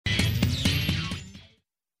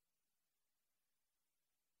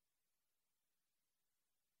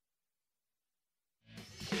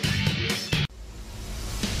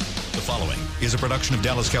following is a production of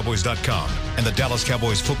DallasCowboys.com and the Dallas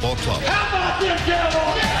Cowboys Football Club. How about them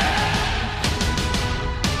Cowboys?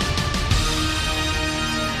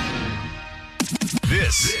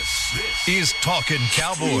 This is Talkin'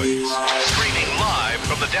 Cowboys. Streaming live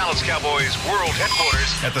from the Dallas Cowboys World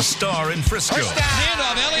Headquarters at the Star in Frisco.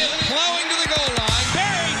 Handoff, Elliott plowing to the goal line.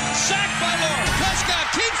 Barry, sacked by Lawrence.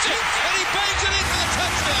 Prescott keeps it, and he bangs it in for the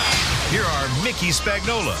touchdown. Here are Mickey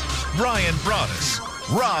Spagnola, Brian Broaddus,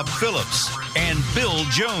 Rob Phillips, and Bill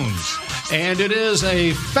Jones. And it is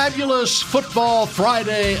a fabulous Football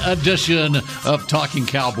Friday edition of Talking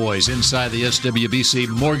Cowboys inside the SWBC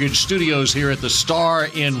Mortgage Studios here at the Star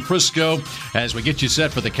in Frisco as we get you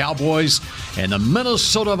set for the Cowboys and the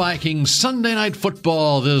Minnesota Vikings Sunday Night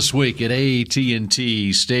Football this week at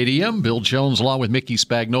AT&T Stadium. Bill Jones along with Mickey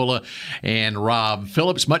Spagnola and Rob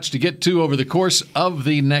Phillips. Much to get to over the course of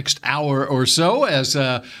the next hour or so as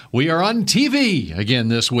we are on TV again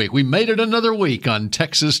this week. We made it another week on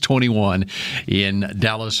Texas 21 in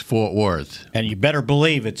Dallas-Fort Worth. And you better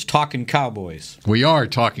believe it's Talking Cowboys. We are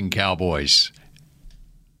Talking Cowboys.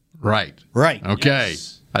 Right. Okay.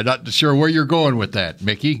 Yes. I'm not sure where you're going with that,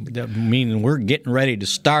 Mickey. Meaning we're getting ready to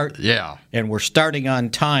start. Yeah. And we're starting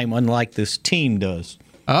on time, unlike this team does.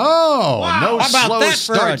 Oh, wow. No How about slow that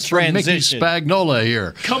for a starts from Mickey transition? Spagnola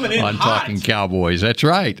here Coming in on hot. Talking Cowboys. That's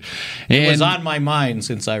right. It was on my mind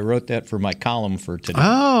since I wrote that for my column for today.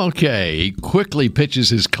 Oh, okay. He quickly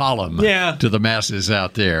pitches his column to the masses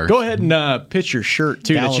out there. Go ahead and pitch your shirt,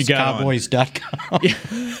 too, that you got on.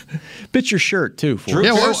 DallasCowboys.com. Pitch your shirt, too. For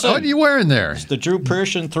Yeah, us. what are you wearing there? It's the Drew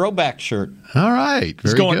Pearson throwback shirt. All right.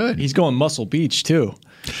 Very good. He's going Muscle Beach, too.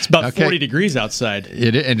 It's about 40 degrees outside.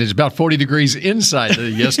 And it's about 40 degrees inside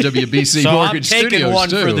the SWBC so Mortgage I'm taking Studios, one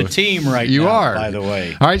too. for the team right you now, are. by the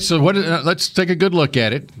way. All right, so let's take a good look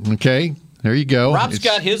at it. Okay, there you go. Rob's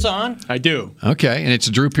got his on. I do. Okay, and it's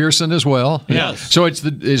Drew Pearson as well. Yes. So is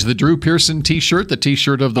the Drew Pearson T-shirt the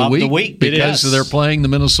T-shirt of the week? Because it is. they're playing the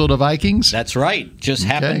Minnesota Vikings? That's right. Just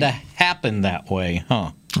happened to happen that way,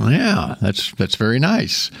 huh? Yeah, that's very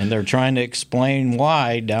nice. And they're trying to explain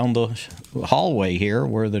why down the hallway here,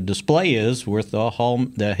 where the display is, with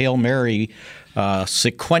the Hail Mary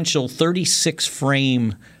sequential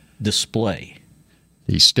 36-frame display.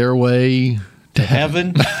 The stairway to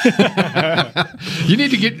heaven. You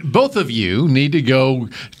need to both of you need to go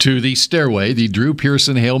to the stairway, the Drew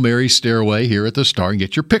Pearson Hail Mary stairway here at the Star, and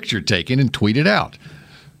get your picture taken and tweet it out.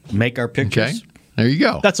 Make our pictures. Okay. There you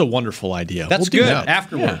go. That's a wonderful idea. That's we'll good.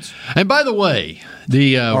 Afterwards. Yeah. And by the way,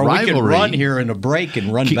 the or rivalry. We can run here in a break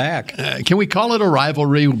and run back. Can we call it a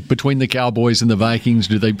rivalry between the Cowboys and the Vikings?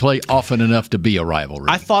 Do they play often enough to be a rivalry?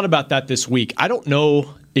 I thought about that this week. I don't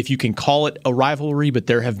know if you can call it a rivalry, but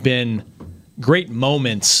there have been great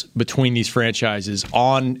moments between these franchises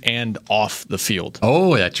on and off the field.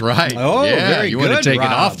 Oh, that's right. Oh, yeah, very you good, want to take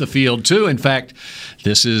Rob. it off the field too. In fact,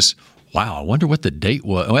 this is. Wow, I wonder what the date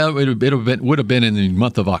was. Well, it would have been in the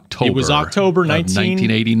month of October. It was October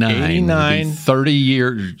 1989. 30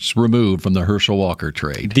 years removed from the Herschel Walker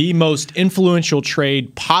trade. The most influential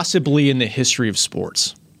trade possibly in the history of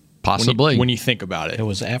sports. Possibly. When you think about it. It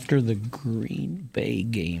was after the Green Bay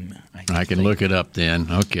game. I can look it up then.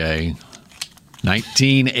 Okay.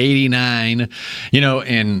 1989,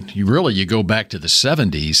 and you go back to the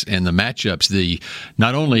 70s and the matchups,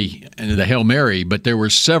 not only the Hail Mary, but there were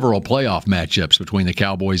several playoff matchups between the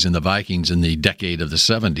Cowboys and the Vikings in the decade of the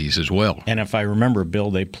 70s as well. And if I remember, Bill,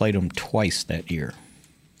 they played them twice that year.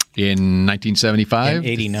 In 1975? In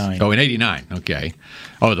 89. Oh, in 89, okay.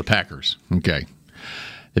 Oh, the Packers, okay.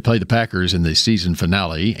 They played the Packers in the season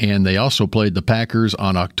finale, and they also played the Packers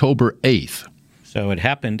on October 8th. So it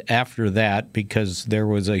happened after that because there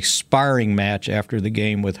was a sparring match after the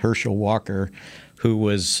game with Herschel Walker, who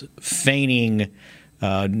was feigning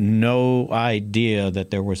no idea that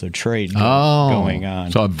there was a trade going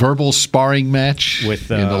on. So a verbal sparring match in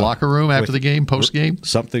the locker room after the game, post-game?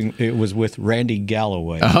 It was with Randy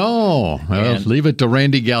Galloway. Oh, well, leave it to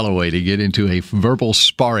Randy Galloway to get into a verbal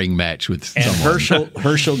sparring match with someone.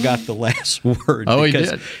 Herschel got the last word. Oh, he because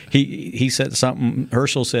did? He said something.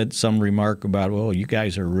 Herschel said some remark about, well, you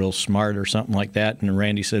guys are real smart or something like that. And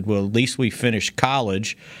Randy said, well, at least we finished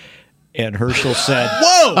college. And Herschel said,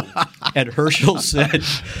 whoa! And Herschel said,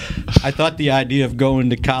 I thought the idea of going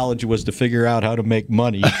to college was to figure out how to make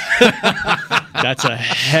money. That's a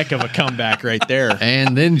heck of a comeback right there.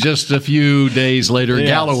 And then just a few days later,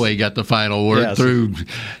 Galloway got the final word through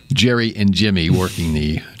Jerry and Jimmy working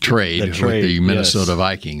the trade with the Minnesota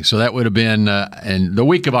Vikings. So that would have been in the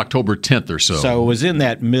week of October 10th or so. So it was in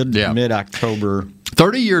that mid-October.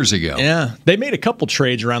 30 years ago. Yeah. They made a couple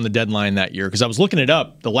trades around the deadline that year because I was looking it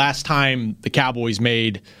up. The last time the Cowboys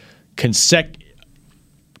made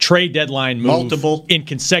trade deadline move Multiple. in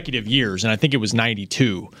consecutive years, and I think it was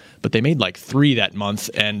 92. But they made like 3 that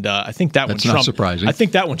month, and I think that That's one not trumped. surprising. I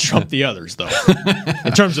think that one trumped the others, though,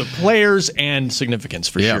 in terms of players and significance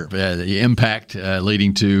for sure. The impact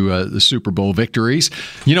leading to the Super Bowl victories.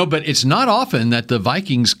 But it's not often that the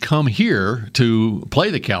Vikings come here to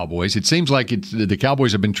play the Cowboys. It seems like the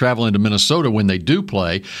Cowboys have been traveling to Minnesota when they do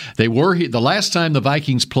play. They were the last time the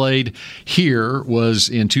Vikings played here was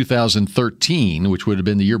in 2013, which would have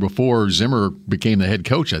been the year before Zimmer became the head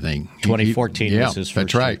coach, I think. 2014 was his first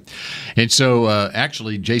that's right. year. And so,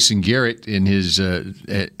 actually, Jason Garrett in his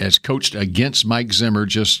has coached against Mike Zimmer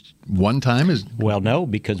just one time. Well, no,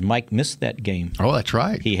 because Mike missed that game. Oh, that's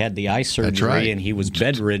right. He had the eye surgery, That's right. and he was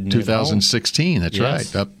bedridden. 2016. That's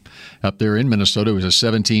Yes. right. Up there in Minnesota, it was a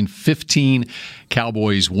 17-15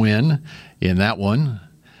 Cowboys win in that one.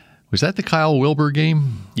 Was that the Kyle Wilbur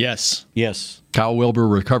game? Yes. Yes. Kyle Wilbur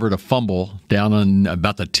recovered a fumble down on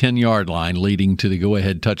about the 10-yard line, leading to the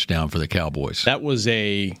go-ahead touchdown for the Cowboys. That was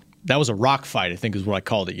a rock fight, I think is what I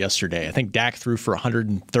called it yesterday. I think Dak threw for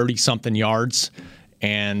 130-something yards,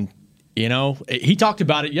 and, he talked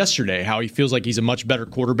about it yesterday, how he feels like he's a much better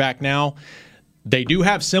quarterback now. They do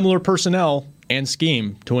have similar personnel and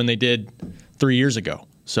scheme to when they did 3 years ago.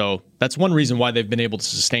 So that's one reason why they've been able to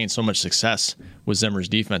sustain so much success with Zimmer's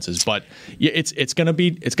defenses. But yeah, it's going to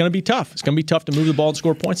be tough. It's going to be tough to move the ball and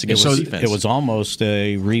score points against this defense. It was almost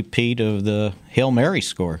a repeat of the Hail Mary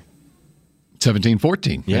score.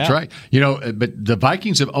 17-14. Yeah. That's right. But the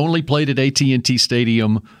Vikings have only played at AT&T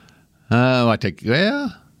Stadium.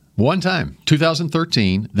 One time,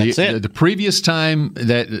 2013. That's it. The previous time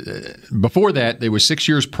before that, they were 6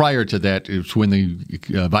 years prior to that. It was when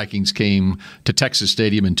the Vikings came to Texas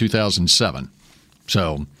Stadium in 2007.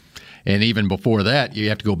 So, and even before that, you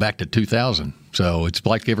have to go back to 2000. So it's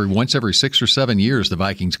like once every 6 or 7 years, the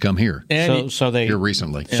Vikings come here. So they here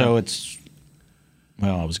recently. So it's.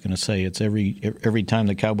 Well, I was going to say it's every time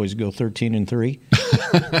the Cowboys go 13-3.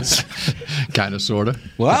 Kind of, sort of.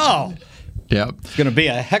 Wow. Yeah. It's going to be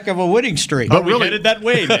a heck of a winning streak. But we headed that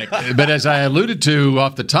way, Nick. But as I alluded to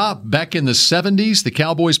off the top, back in the 70s, the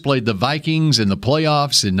Cowboys played the Vikings in the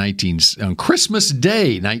playoffs on Christmas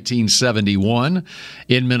Day, 1971,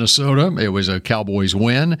 in Minnesota. It was a Cowboys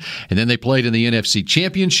win. And then they played in the NFC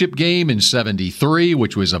Championship game in 73,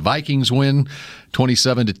 which was a Vikings win,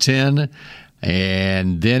 27-10.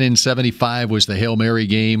 And then in 75 was the Hail Mary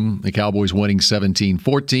game, the Cowboys winning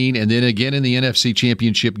 17-14. And then again in the NFC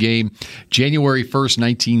Championship game, January 1st,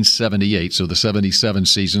 1978. So the 77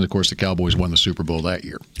 season, of course, the Cowboys won the Super Bowl that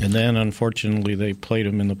year. And then, unfortunately, they played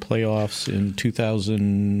them in the playoffs in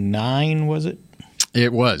 2009, was it?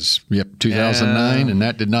 It was. Yep, 2009, and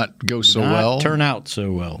that did not go so well. Turn out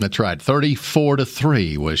so well. That's right.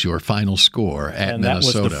 34-3 was your final score at and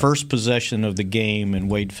Minnesota. That was the first possession of the game, and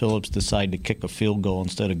Wade Phillips decided to kick a field goal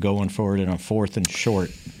instead of going for it in a 4th and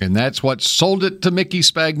short. And that's what sold it to Mickey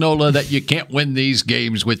Spagnola that you can't win these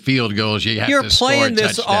games with field goals. You're to playing score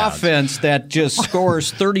this touchdowns. offense that just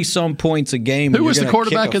scores 30-some points a game. Who was the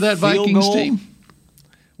quarterback of that Vikings team?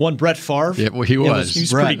 One, Brett Favre. Yeah, well, he was.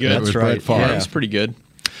 He's pretty good. That was Brett Favre. Yeah, he's pretty good.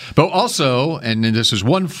 But also, and this is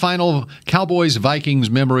one final Cowboys-Vikings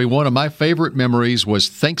memory, one of my favorite memories was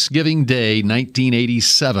Thanksgiving Day,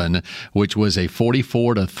 1987, which was a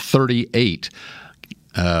 44-38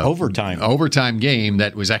 overtime game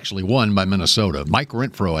that was actually won by Minnesota. Mike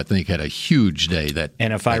Renfro, I think, had a huge day that.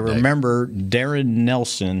 And if I remember, Darren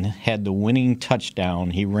Nelson had the winning touchdown.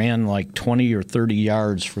 He ran like 20 or 30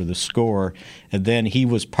 yards for the score, and then he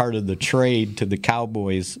was part of the trade to the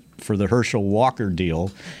Cowboys for the Herschel Walker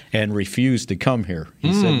deal and refused to come here.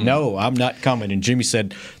 He said, "No, I'm not coming." And Jimmy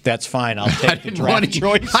said, "That's fine. I'll take the draft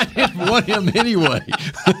choice." I didn't want him anyway.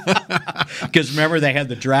 Because remember, they had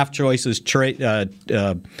the draft choices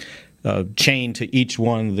chained to each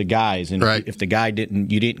one of the guys, and right. if the guy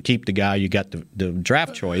you didn't keep the guy, you got the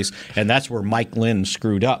draft choice, and that's where Mike Lynn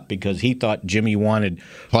screwed up because he thought Jimmy wanted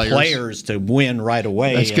players to win right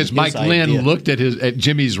away. That's because Mike Lynn looked at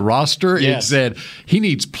Jimmy's roster and said he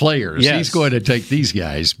needs players. Yes. He's going to take these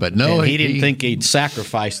guys, but no, and he didn't think he'd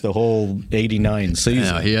sacrifice the whole '89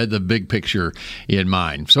 season. No, he had the big picture in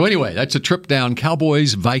mind. So anyway, that's a trip down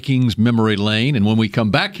Cowboys-Vikings memory lane, and when we come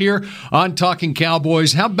back here on Talking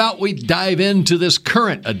Cowboys, how about we dive into this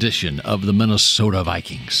current edition of the Minnesota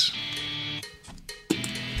Vikings?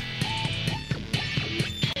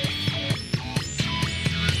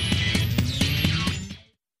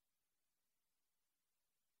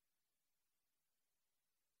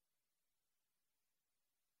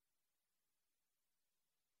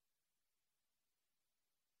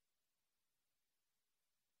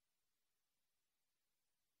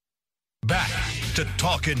 Back to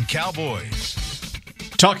Talking Cowboys.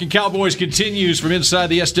 Talking Cowboys continues from inside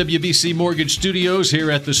the SWBC Mortgage Studios here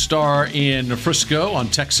at the Star in Frisco on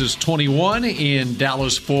Texas 21 in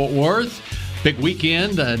Dallas-Fort Worth. Big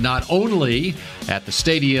weekend, not only at the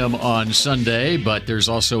stadium on Sunday, but there's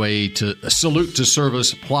also a Salute to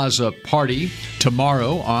Service Plaza party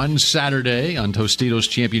tomorrow on Saturday on Tostitos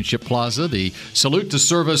Championship Plaza. The Salute to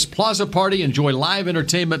Service Plaza party. Enjoy live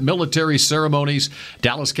entertainment, military ceremonies,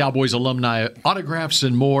 Dallas Cowboys alumni autographs,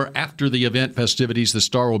 and more. After the event festivities, the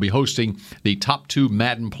Star will be hosting the top 2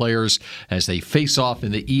 Madden players as they face off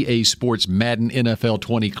in the EA Sports Madden NFL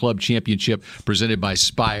 20 Club Championship presented by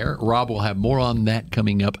Spire. Rob will have more on that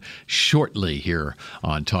coming up shortly here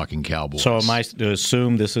on Talking Cowboys. So am I to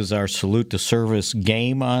assume this is our Salute to Service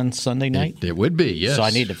game on Sunday night? It would be, yes. So I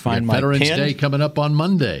need to find my Veterans pin? Day coming up on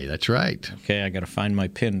Monday. That's right. Okay, I got to find my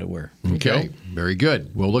pin to wear. Okay, very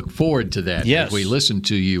good. We'll look forward to that yes. as we listen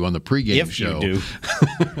to you on the pregame if show. You do.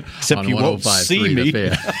 Except you won't see me.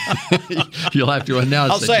 You'll have to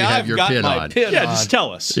announce that you have your pin on. Yeah, just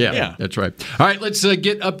tell us. Yeah, that's right. All right, let's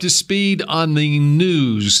get up to speed on the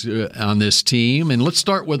news on this team. And let's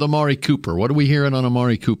start with Amari Cooper. What are we hearing on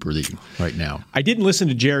Amari Cooper right now? I didn't listen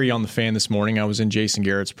to Jerry on the Fan this morning. I was in Jason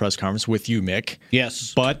Garrett's press conference with you, Mick.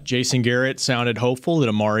 Yes. But Jason Garrett sounded hopeful that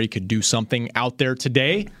Amari could do something out there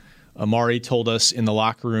today. Amari told us in the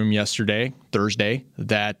locker room yesterday, Thursday,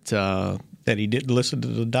 that he didn't listen to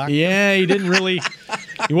the doctor. Yeah, he didn't really.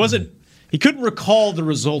 He couldn't recall the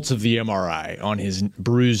results of the MRI on his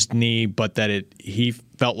bruised knee, but that he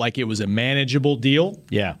felt like it was a manageable deal.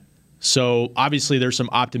 Yeah. So obviously there's some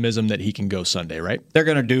optimism that he can go Sunday, right? They're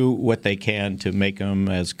going to do what they can to make him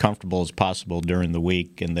as comfortable as possible during the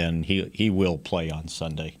week, and then he will play on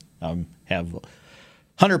Sunday. Have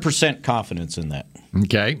 100% confidence in that.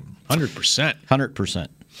 Okay. 100%. 100%.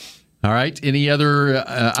 All right. Any other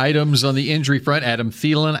items on the injury front? Adam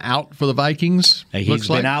Thielen out for the Vikings? He's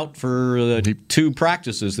been out for 2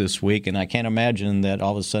 practices this week, and I can't imagine that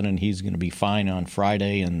all of a sudden he's going to be fine on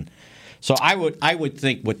Friday. And so I would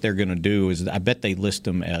think what they're going to do is I bet they list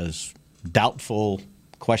him as doubtful,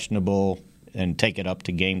 questionable, and take it up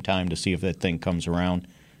to game time to see if that thing comes around.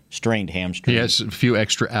 Strained hamstring. He has a few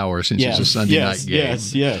extra hours since it's a Sunday night game.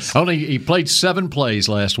 Yes. He played 7 plays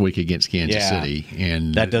last week against Kansas City,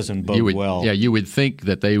 and that doesn't bode well. Yeah, you would think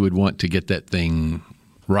that they would want to get that thing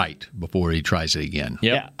right before he tries it again.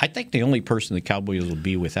 Yep. Yeah, I think the only person the Cowboys will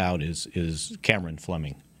be without is Cameron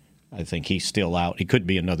Fleming. I think he's still out. He could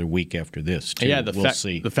be another week after this, too. Yeah, we'll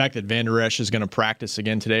see. The fact that Van Der Esch is going to practice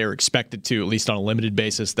again today, or expected to, at least on a limited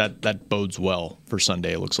basis, that bodes well for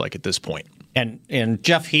Sunday, it looks like, at this point. And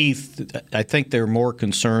Jeff Heath, I think they're more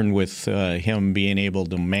concerned with him being able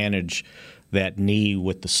to manage that knee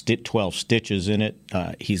with the 12 stitches in it.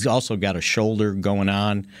 He's also got a shoulder going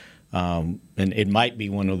on, and it might be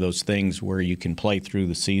one of those things where you can play through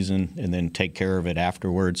the season and then take care of it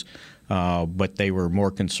afterwards. But they were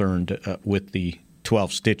more concerned with the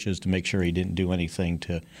 12 stitches to make sure he didn't do anything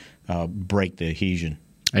to break the adhesion.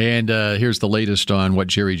 And here's the latest on what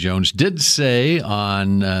Jerry Jones did say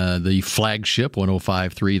on the flagship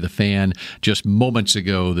 105.3 The Fan just moments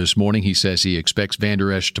ago this morning. He says he expects Van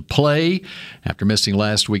Der Esch to play after missing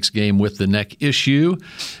last week's game with the neck issue.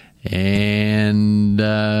 And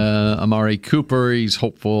Amari Cooper, he's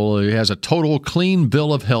hopeful. He has a total clean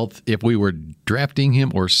bill of health if we were drafting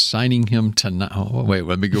him or signing him tonight. Oh, wait,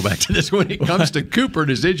 let me go back to this. When it comes to Cooper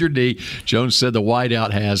and his injured knee, Jones said the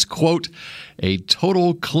wideout has, quote, a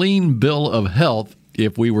total clean bill of health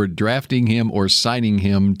if we were drafting him or signing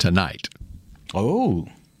him tonight. Oh.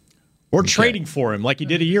 Or trading for him like he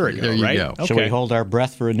did a year ago, there you right? Go. Okay. Shall we hold our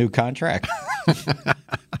breath for a new contract?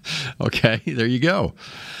 Okay, there you go.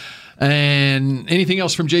 And anything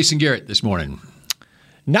else from Jason Garrett this morning?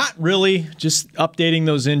 Not really. Just updating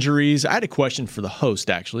those injuries. I had a question for the host,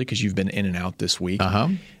 actually, because you've been in and out this week.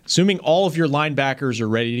 Assuming all of your linebackers are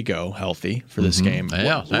ready to go, healthy for this game.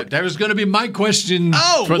 Yeah, that was going to be my question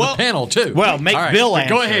for the panel, too. Well, make Bill answer.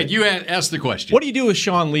 Go ahead. You ask the question. What do you do with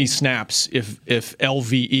Sean Lee snaps if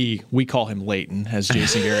LVE, we call him Leighton, as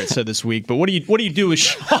Jason Garrett said this week, but what do you do with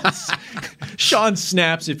Sean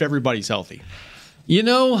snaps if everybody's healthy? You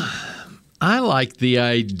know, I like the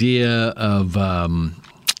idea of and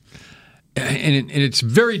it's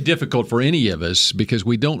very difficult for any of us because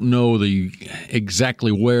we don't know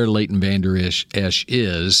exactly where Leighton Van Der Esch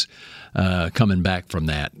is coming back from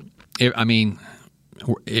that. I mean,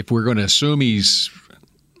 if we're going to assume he's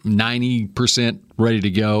 90% ready to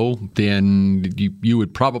go, then you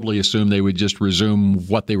would probably assume they would just resume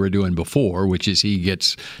what they were doing before, which is he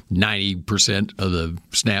gets 90% of the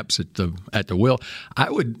snaps at the wheel. I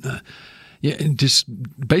would. Yeah, and just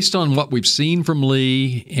based on what we've seen from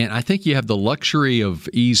Lee, and I think you have the luxury of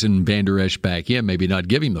easing Van Der Esch back in, maybe not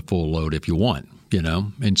give him the full load if you want,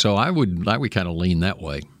 And so I would kind of lean that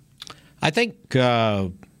way. I think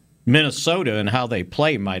Minnesota and how they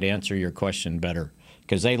play might answer your question better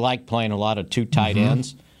because they like playing a lot of two tight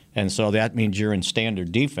ends, and so that means you're in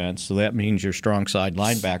standard defense, so that means your strong side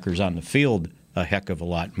linebackers on the field a heck of a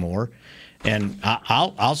lot more. And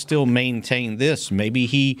I'll still maintain this. Maybe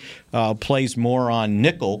he plays more on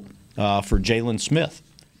nickel for Jalen Smith.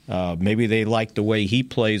 Maybe they like the way he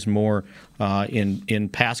plays more in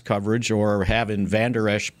pass coverage, or having Van Der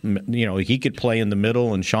Esch, he could play in the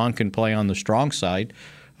middle and Sean can play on the strong side.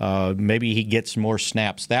 Maybe he gets more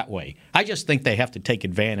snaps that way. I just think they have to take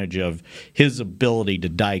advantage of his ability to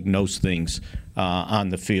diagnose things on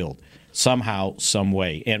the field somehow, some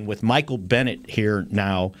way. And with Michael Bennett here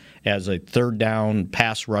now as a third down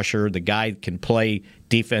pass rusher, the guy can play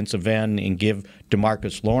defensive end and give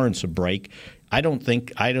DeMarcus Lawrence a break. I don't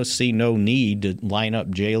see no need to line up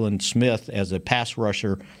Jalen Smith as a pass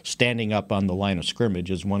rusher standing up on the line of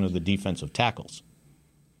scrimmage as one of the defensive tackles.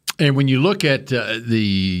 And when you look at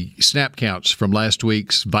the snap counts from last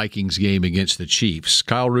week's Vikings game against the Chiefs,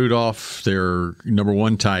 Kyle Rudolph, their number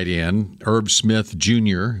 1 tight end, Irv Smith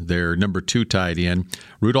Jr., their number 2 tight end.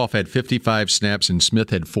 Rudolph had 55 snaps and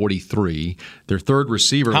Smith had 43. Their third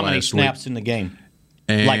receiver How last many week. snaps in the game?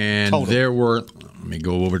 And there were, let me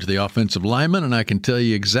go over to the offensive lineman, and I can tell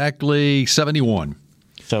you exactly 71.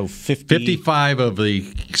 So 55 of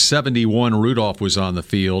the 71 Rudolph was on the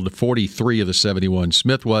field, 43 of the 71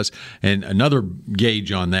 Smith was, and another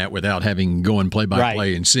gauge on that without having going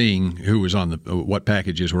play-by-play and seeing who was on what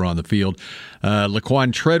packages were on the field.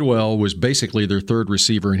 Laquan Treadwell was basically their third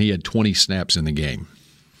receiver, and he had 20 snaps in the game.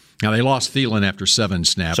 Now, they lost Thielen after 7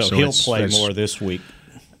 snaps. So he'll play more this week.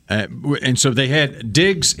 And so they had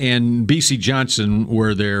Diggs and B.C. Johnson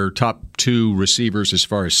were their top 2 receivers as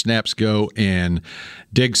far as snaps go, and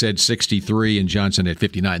Diggs had 63 and Johnson had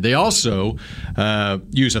 59. They also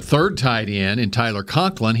use a third tight end in Tyler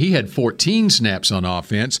Conklin. He had 14 snaps on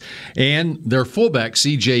offense, and their fullback,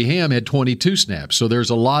 C.J. Ham, had 22 snaps. So there's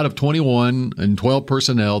a lot of 21 and 12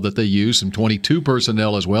 personnel that they use, some 22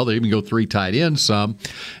 personnel as well. They even go 3 tight ends some.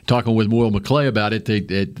 Talking with Will McClay about it,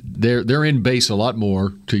 they're in base a lot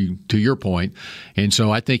more, to your point. And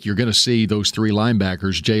so I think you're going to see those 3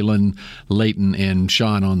 linebackers, Jalen, Leighton, and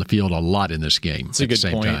Sean, on the field a lot in this game. It's a good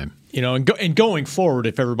point. Time. And going forward,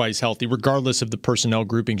 if everybody's healthy, regardless of the personnel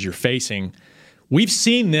groupings you're facing, we've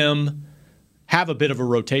seen them have a bit of a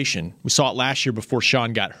rotation. We saw it last year before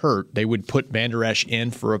Sean got hurt. They would put Van Der Esch in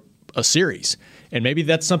for a series. And maybe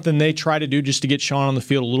that's something they try to do just to get Sean on the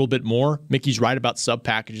field a little bit more. Mickey's right about sub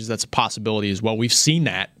packages. That's a possibility as well. We've seen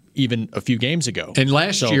that even a few games ago. And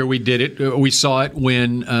last year we did it. We saw it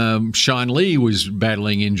when Sean Lee was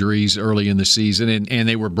battling injuries early in the season, and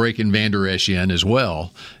they were breaking Van Der Esch in as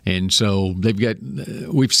well. And so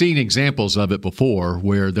we've seen examples of it before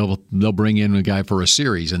where they'll bring in a guy for a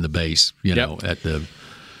series in the base, at the.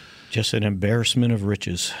 Just an embarrassment of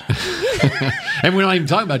riches. And we're not even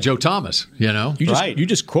talking about Joe Thomas, You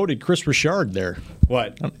just quoted Chris Richard there.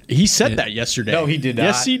 What? He said that yesterday. No, he did not.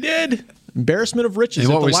 Yes, he did. Embarrassment of riches.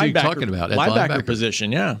 And what at the was linebacker, he talking about? At linebacker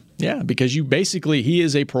position, yeah, because he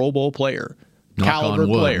is a Pro Bowl player, caliber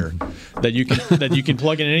player that you can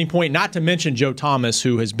plug in at any point. Not to mention Joe Thomas,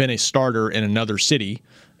 who has been a starter in another city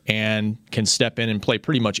and can step in and play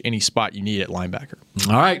pretty much any spot you need at linebacker.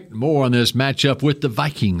 All right, more on this matchup with the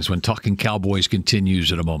Vikings when Talking Cowboys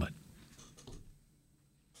continues in a moment.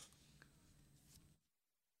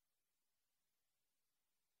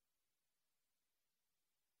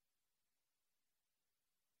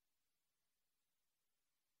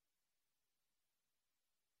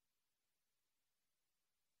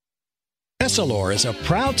 Essilor is a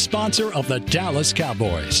proud sponsor of the Dallas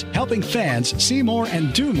Cowboys, helping fans see more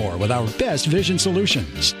and do more with our best vision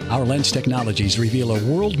solutions. Our lens technologies reveal a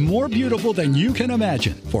world more beautiful than you can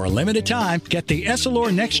imagine. For a limited time, get the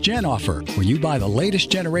Essilor Next Gen offer. When you buy the latest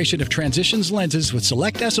generation of Transitions lenses with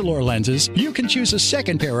select Essilor lenses, you can choose a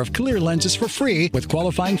second pair of clear lenses for free with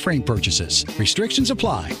qualifying frame purchases. Restrictions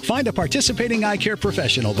apply. Find a participating eye care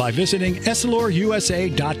professional by visiting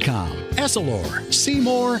EssilorUSA.com. Essilor. See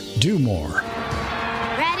more, do more.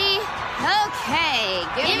 Ready? Okay.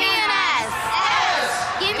 Give me an S. S.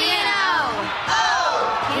 Give me an O.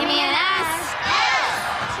 O. Give me an S.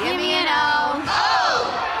 S. Give me an O. O.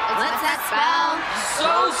 What's that spell?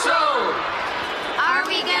 So. Are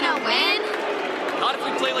we gonna win? Not if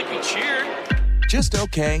we play like we cheer. Just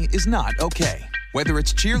okay is not okay. Whether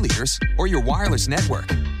it's cheerleaders or your wireless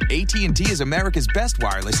network, AT&T is America's best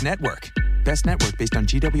wireless network. Best network based on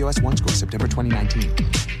GWS 1 score September 2019.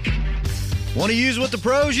 Want to use what the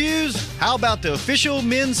pros use? How about the official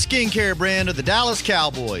men's skincare brand of the Dallas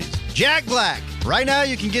Cowboys, Jack Black? Right now,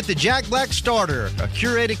 you can get the Jack Black Starter, a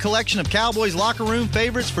curated collection of Cowboys locker room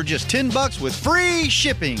favorites for just $10 with free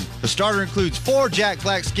shipping. The starter includes 4 Jack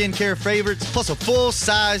Black skincare favorites plus a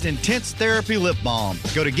full-sized intense therapy lip balm.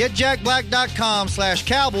 Go to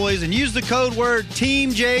getjackblack.com/Cowboys and use the code word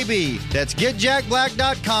TEAMJB. That's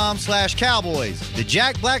getjackblack.com/Cowboys. The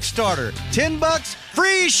Jack Black Starter, $10,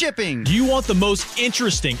 free shipping. Do you want the most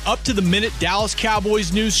interesting, up-to-the-minute Dallas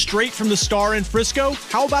Cowboys news straight from the Star in Frisco?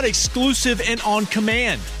 How about exclusive and on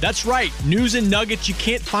command? That's right, news and nuggets you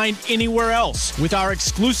can't find anywhere else. With our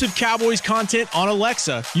exclusive Cowboys content on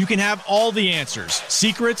Alexa, you can have all the answers,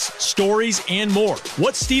 secrets, stories, and more.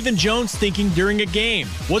 What's Stephen Jones thinking during a game?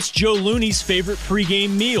 What's Joe Looney's favorite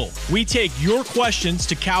pregame meal? We take your questions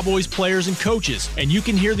to Cowboys players and coaches, and you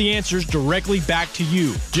can hear the answers directly back to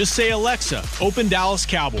you. Just say, Alexa, open Dallas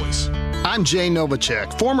Cowboys. I'm Jay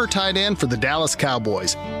Novacek, former tight end for the Dallas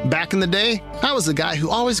Cowboys. Back in the day, I was the guy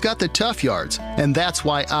who always got the tough yards, and that's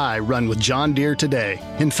why I run with John Deere today.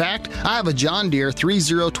 In fact, I have a John Deere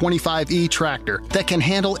 3025E tractor that can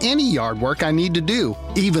handle any yard work I need to do,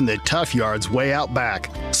 even the tough yards way out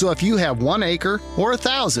back. So if you have 1 acre or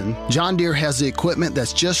 1,000, John Deere has the equipment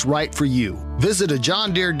that's just right for you. Visit a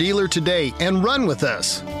John Deere dealer today and run with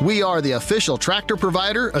us. We are the official tractor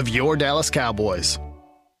provider of your Dallas Cowboys.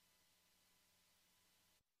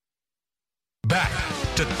 Back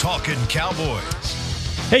to Talking Cowboys.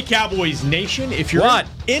 Hey, Cowboys Nation, if you're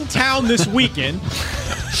in town this weekend,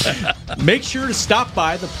 make sure to stop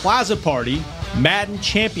by the Plaza Party Madden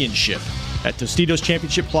Championship at Tostitos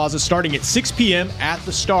Championship Plaza starting at 6 p.m. at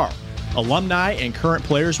the Star. Alumni and current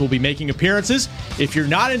players will be making appearances. If you're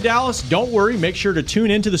not in Dallas, don't worry. Make sure to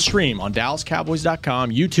tune into the stream on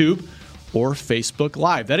DallasCowboys.com, YouTube, or Facebook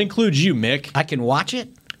Live. That includes you, Mick. I can watch it?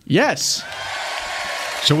 Yes.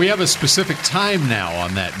 So we have a specific time now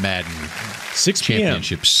on that Madden 6 p.m.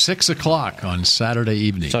 Championship, 6 o'clock on Saturday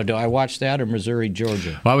evening. So do I watch that or Missouri,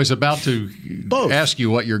 Georgia? Well, I was about to ask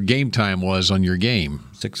you what your game time was on your game.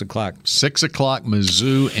 6 o'clock. 6 o'clock,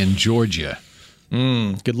 Mizzou and Georgia.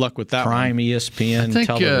 Good luck with that Prime one. ESPN I think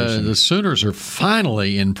television. the Sooners are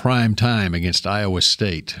finally in prime time against Iowa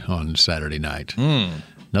State on Saturday night.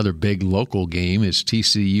 Another big local game is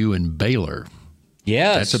TCU and Baylor.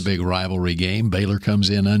 Yes. That's a big rivalry game. Baylor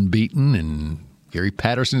comes in unbeaten, and Gary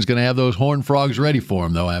Patterson's going to have those Horned Frogs ready for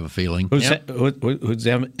him, though, I have a feeling. Who's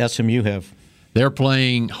SMU have? They're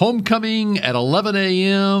playing homecoming at 11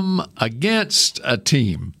 a.m. against a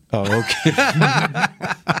team. Oh, okay.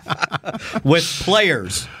 With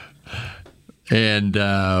players. And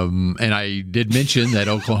I did mention that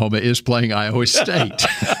Oklahoma is playing Iowa State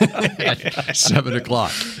at 7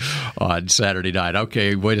 o'clock on Saturday night.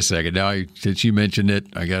 Okay, wait a second. Now, since you mentioned it,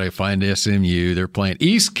 I got to find SMU. They're playing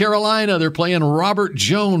East Carolina. They're playing Robert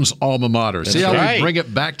Jones' alma mater. See how we bring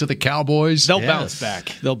it back to the Cowboys? They'll bounce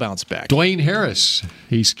back. They'll bounce back. Dwayne Harris,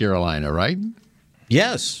 East Carolina, right?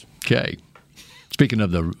 Yes. Okay. Speaking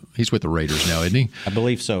of he's with the Raiders now, isn't he? I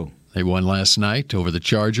believe so. They won last night over the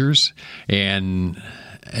Chargers, and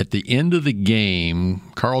at the end of the game,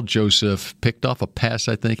 Carl Joseph picked off a pass,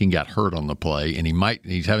 I think, and got hurt on the play, and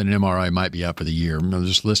he's having an MRI, might be out for the year. I was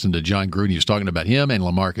just listening to John Gruden. He was talking about him and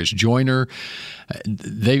LaMarcus Joyner.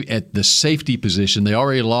 They at the safety position, they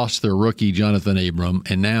already lost their rookie, Jonathan Abram,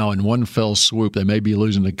 and now in one fell swoop, they may be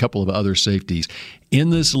losing a couple of other safeties. In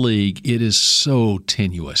this league, it is so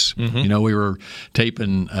tenuous. You know, we were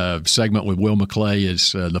taping a segment with Will McClay,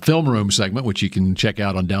 is the Film Room segment, which you can check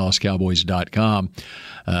out on DallasCowboys.com.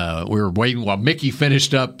 We were waiting while Mickey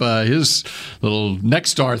finished up his little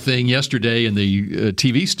Nexstar thing yesterday in the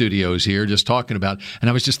TV studios here, just talking about, and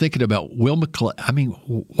I was just thinking about Will McClay. I mean,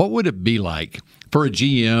 what would it be like for a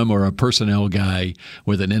GM or a personnel guy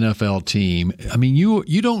with an NFL team? I mean,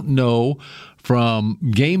 you don't know from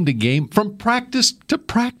game to game, from practice to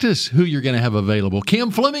practice, who you're going to have available.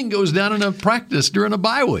 Cam Fleming goes down in a practice during a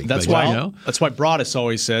bye week. That's why Broadus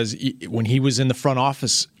always says when he was in the front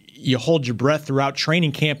office, you hold your breath throughout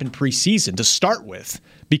training camp and preseason to start with,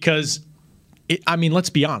 because,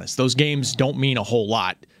 let's be honest, those games don't mean a whole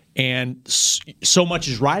lot. And so much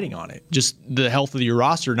is riding on it. Just the health of your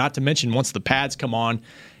roster, not to mention once the pads come on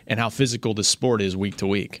and how physical this sport is week to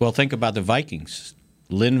week. Well, think about the Vikings.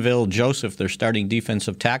 Linville Joseph, their starting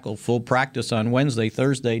defensive tackle, full practice on Wednesday.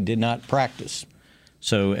 Thursday did not practice.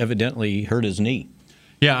 So evidently he hurt his knee.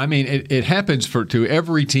 Yeah, I mean, it happens to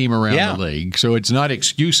every team around the league, so it's not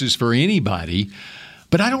excuses for anybody.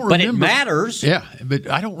 But I don't remember. But it matters. Yeah, but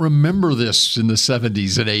I don't remember this in the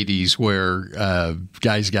 70s and 80s where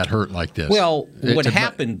guys got hurt like this. Well, what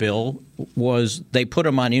happened, Bill, was they put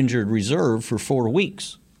them on injured reserve for 4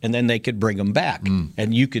 weeks, and then they could bring them back,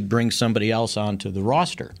 and you could bring somebody else onto the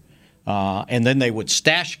roster. And then they would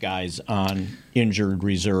stash guys on injured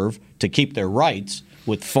reserve to keep their rights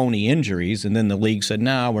with phony injuries, and then the league said,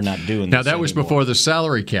 no, we're not doing this Now, that was anymore. before the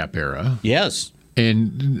salary cap era. Yes.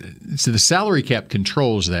 And so the salary cap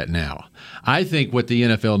controls that now. I think what the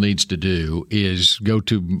NFL needs to do is go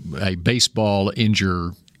to a baseball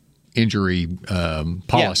injury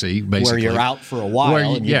policy, basically. Where you're out for a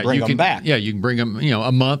while and you bring them back. Yeah, you can bring them,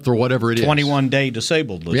 a month or whatever it is. 21-day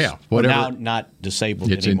disabled list. Yeah, whatever. Well, now not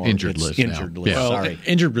disabled it's anymore. An injured it's list injured now. list. Yeah. Sorry.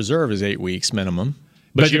 Injured reserve is 8 weeks minimum.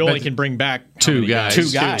 But you only can bring back two guys.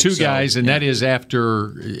 Two guys, and that is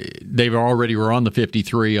after they already were on the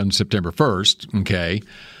 53 on September 1st. Okay,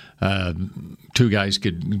 2 guys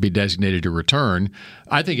could be designated to return.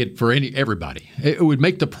 I think for everybody, it would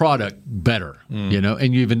make the product better.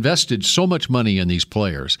 And you've invested so much money in these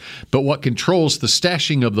players. But what controls the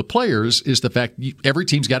stashing of the players is the fact every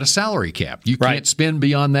team's got a salary cap. You can't spend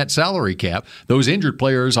beyond that salary cap. Those injured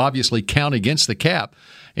players obviously count against the cap.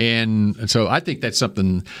 And so I think that's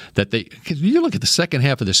something that because you look at the second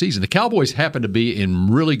half of the season, the Cowboys happen to be in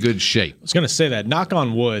really good shape. I was going to say that, knock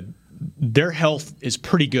on wood, their health is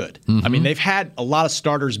pretty good. I mean, they've had a lot of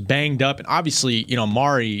starters banged up, and obviously,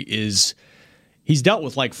 Mari he's dealt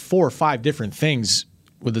with like 4 or 5 different things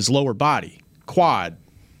with his lower body: quad,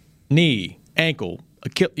 knee, ankle,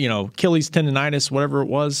 Achilles tendonitis, whatever it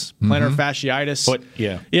was, plantar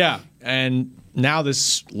fasciitis. Yeah, and now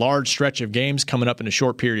this large stretch of games coming up in a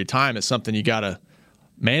short period of time is something you got to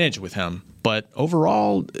manage with him. But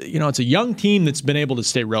overall, it's a young team that's been able to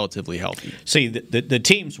stay relatively healthy. See, the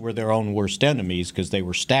teams were their own worst enemies because they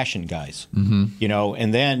were stashing guys.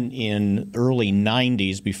 And then in early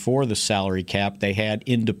 90s, before the salary cap, they had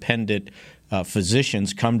independent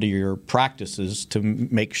physicians come to your practices to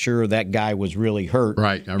make sure that guy was really hurt.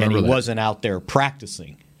 Right, I remember and he that. wasn't out there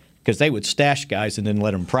practicing. Because they would stash guys and then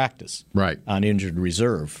let them practice on injured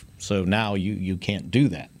reserve. So now you can't do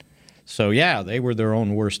that. So, yeah, they were their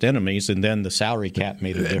own worst enemies, and then the salary cap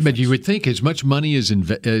made a difference. But you would think as much money is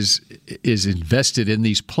invested in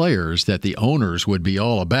these players that the owners would be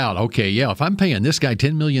all about, okay, yeah, if I'm paying this guy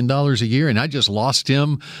 $10 million a year and I just lost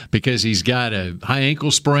him because he's got a high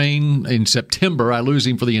ankle sprain in September, I lose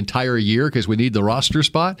him for the entire year because we need the roster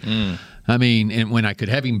spot. I mean, and when I could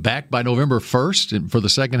have him back by November 1st for the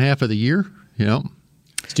second half of the year, I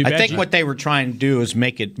think what they were trying to do is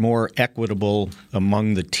make it more equitable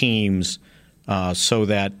among the teams so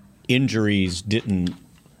that injuries didn't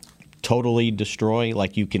totally destroy.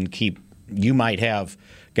 Like you might have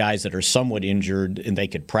guys that are somewhat injured and they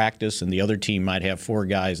could practice, and the other team might have 4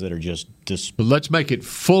 guys that are just But let's make it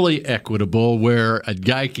fully equitable where a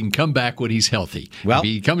guy can come back when he's healthy. Well, if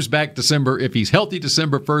he comes back if he's healthy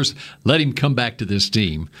December 1st, let him come back to this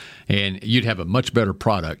team, and you'd have a much better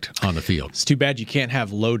product on the field. It's too bad you can't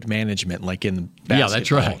have load management like in basketball. Yeah,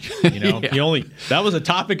 that's right. That was a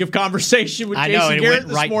topic of conversation with Jason Garrett Garrett this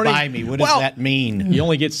this right morning. By me. What does that mean? You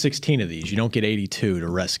only get 16 of these. You don't get 82 to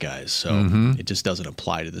rest guys, so it just doesn't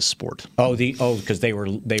apply to this sport. Because they were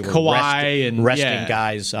Kawhi resting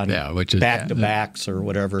guys on back-to-backs or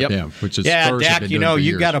whatever. Yep. Yeah, which is Dak,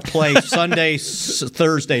 you got to play Sunday,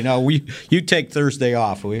 Thursday. No, you take Thursday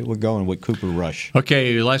off. We're going with Cooper Rush.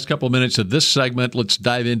 Okay, last couple of minutes of this segment, let's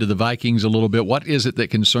dive into the Vikings a little bit. What is it that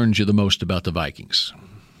concerns you the most about the Vikings?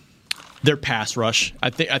 Their pass rush.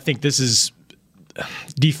 I think this is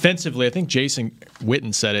defensively. I think Jason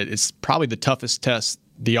Witten said it. It's probably the toughest test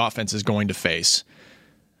the offense is going to face.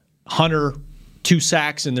 Hunter, 2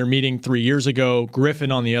 sacks in their meeting 3 years ago.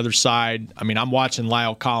 Griffin on the other side. I mean, I'm watching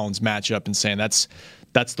Lyle Collins match up and saying that's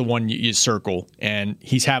the one you circle. And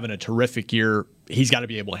he's having a terrific year. He's got to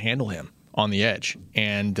be able to handle him on the edge.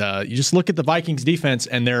 And you just look at the Vikings defense,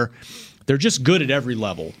 and they're just good at every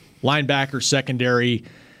level. Linebacker, secondary.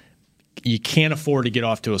 You can't afford to get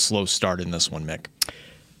off to a slow start in this one, Mick.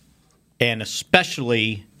 And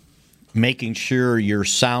especially making sure you're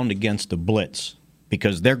sound against the blitz,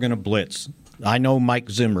 because they're going to blitz. I know Mike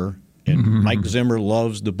Zimmer, and Mike Zimmer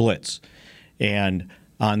loves the blitz. And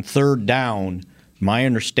on third down, my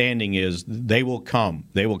understanding is they will come.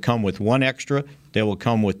 They will come with 1 extra. They will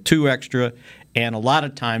come with 2 extra. And a lot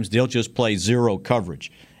of times they'll just play zero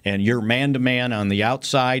coverage. And you're man-to-man on the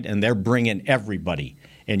outside, and they're bringing everybody.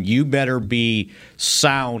 And you better be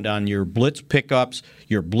sound on your blitz pickups,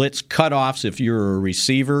 your blitz cutoffs if you're a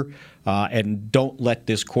receiver, and don't let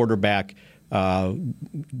this quarterback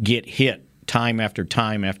get hit time after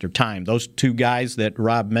time after time. Those two guys that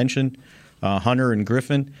Rob mentioned, Hunter and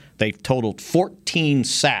Griffin, they've totaled 14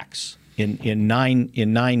 sacks in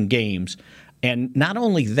nine games. And not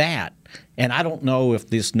only that, and I don't know if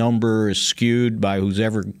this number is skewed by who's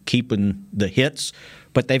ever keeping the hits,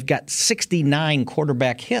 but they've got 69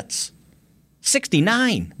 quarterback hits.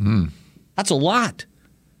 69. That's a lot.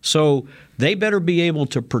 So they better be able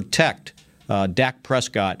to protect Dak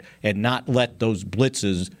Prescott and not let those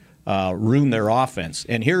blitzes ruin their offense.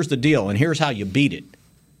 And here's the deal, and here's how you beat it.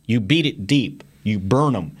 You beat it deep. You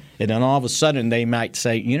burn them. And then all of a sudden they might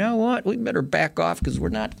say, you know what, we better back off because we're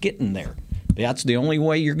not getting there. That's the only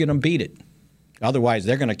way you're going to beat it. Otherwise,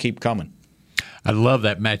 they're going to keep coming. I love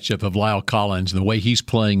that matchup of Lyle Collins and the way he's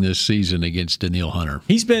playing this season against Danielle Hunter.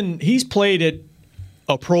 He's played at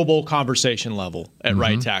a Pro Bowl conversation level at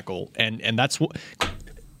right tackle, and that's what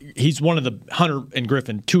he's one of the Hunter and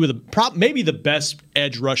Griffin, two of the maybe the best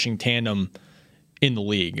edge rushing tandem in the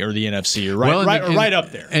league or the NFC, or right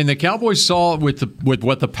up there. And the Cowboys saw with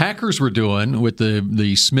what the Packers were doing with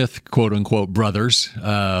the Smith quote unquote brothers.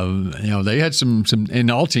 They had some,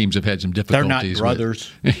 and all teams have had some difficulties. They're not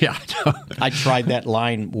brothers. Yeah, I tried that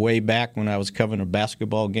line way back when I was covering a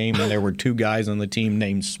basketball game, and there were two guys on the team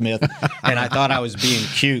named Smith, and I thought I was being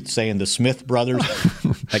cute saying the Smith brothers.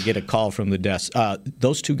 I get a call from the desk.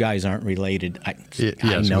 Those two guys aren't related.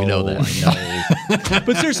 Yes, we know that. I know.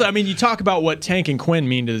 But seriously, I mean, you talk about what Tank and Quinn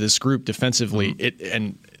mean to this group defensively,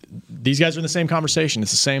 and these guys are in the same conversation.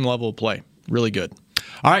 It's the same level of play. Really good.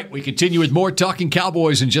 All right, we continue with more Talking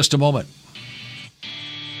Cowboys in just a moment.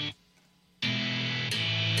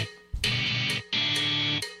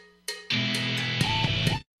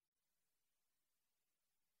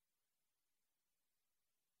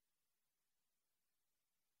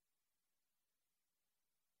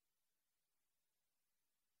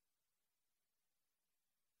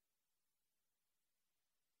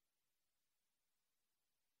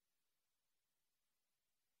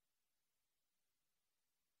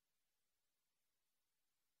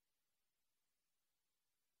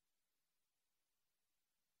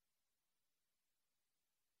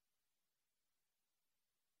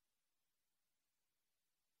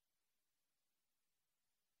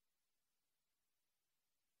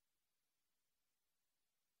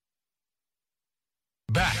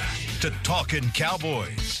 Back to Talking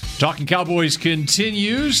Cowboys. Talking Cowboys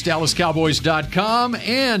continues. DallasCowboys.com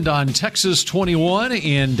and on Texas 21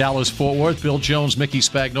 in Dallas-Fort Worth. Bill Jones, Mickey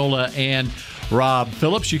Spagnola, and Rob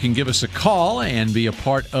Phillips. You can give us a call and be a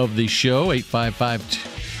part of the show.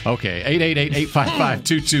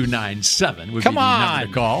 888-855-2297 would Come be the on. number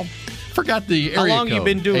to call. Forgot the area How long code. you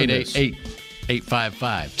been doing this?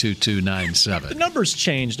 855-2297. The numbers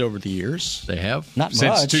changed over the years. They have? Not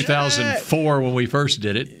Since much. 2004 when we first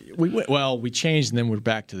did it. We changed and then we're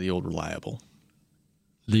back to the old reliable.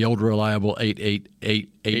 The old reliable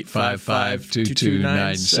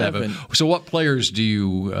 888-855-2297. So what players do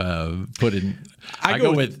you put in? I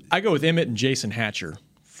go with Emmett and Jason Hatcher,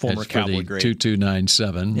 former Cowboy great.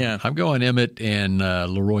 2297. Yeah. I'm going Emmett and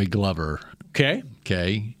Leroy Glover. Okay.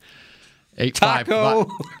 855. Taco.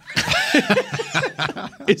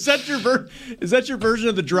 Is that your version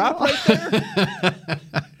of the drop right there?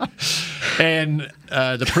 And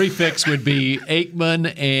the prefix would be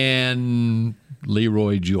Aikman and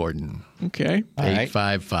Leroy Jordan. Okay.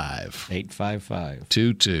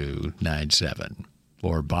 855-2297.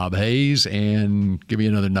 Or Bob Hayes and give me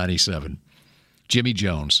another 97. Jimmy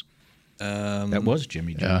Jones. That was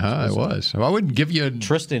Jimmy Jones. It was. Well, I wouldn't give you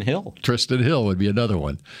Tristan Hill. Tristan Hill would be another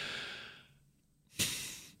one.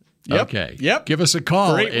 Yep. Okay. Yep. Give us a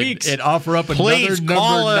call. For 8 weeks. And offer up Please another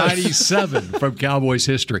call number us. 97 from Cowboys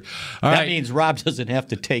history. All That right. means Rob doesn't have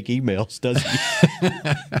to take emails, does he? Back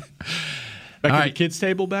at the kids'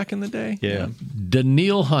 table back in the day? Yeah.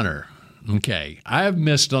 Danielle Hunter. Okay. I have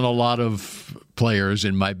missed on a lot of players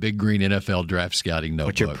in my Big Green NFL draft scouting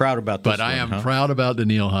notebook. But you're proud about this But I one, am huh? proud about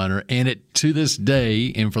Danielle Hunter. And to this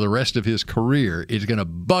day, and for the rest of his career, it's going to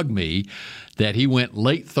bug me that he went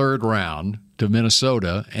late third round to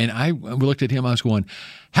Minnesota. And I looked at him, I was going,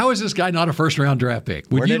 how is this guy not a first-round draft pick?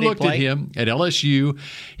 When Where you did he looked at play? him at LSU,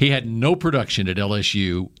 he had no production at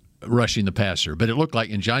LSU rushing the passer. But it looked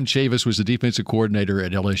like, and John Chavis was the defensive coordinator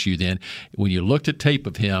at LSU then, when you looked at tape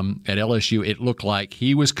of him at LSU, it looked like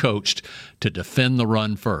he was coached to defend the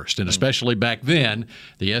run first. And especially back then,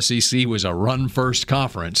 the SEC was a run-first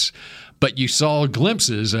conference. But you saw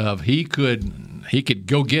glimpses of he could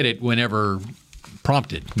go get it whenever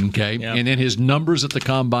prompted. Okay, and then his numbers at the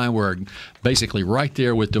combine were basically right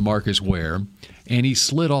there with DeMarcus Ware, and he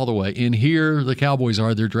slid all the way. And here the Cowboys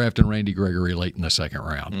are; they're drafting Randy Gregory late in the second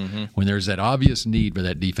round when there's that obvious need for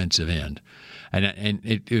that defensive end. And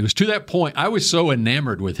it was to that point. I was so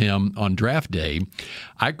enamored with him on draft day.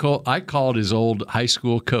 I called his old high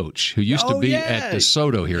school coach, who used to be at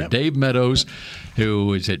DeSoto here, Dave Meadows,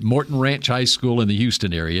 who is at Morton Ranch High School in the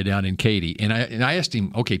Houston area down in Katy. And I asked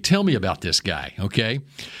him, okay, tell me about this guy, okay?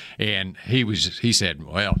 And he said,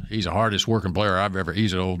 well, he's the hardest working player I've ever.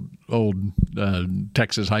 He's an old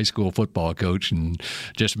Texas high school football coach, and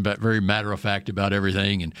just very matter of fact about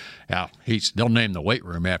everything. And they'll name the weight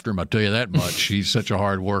room after him. I'll tell you that much. He's such a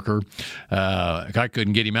hard worker. I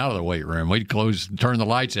couldn't get him out of the weight room. We'd turn the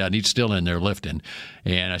lights out, and he's still in there lifting.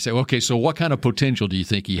 And I said, okay, so what kind of potential do you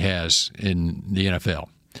think he has in the NFL?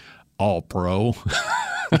 All pro.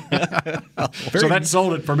 So that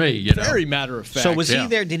sold it for me. Very matter of fact. So was he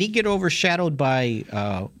there? Did he get overshadowed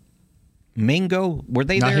by Mingo? Were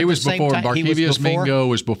they there? He was at the same before. time? Barkevius Mingo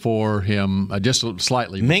was before him, just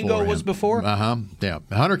slightly. Mingo before was him. before. Yeah.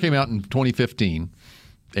 Hunter came out in 2015,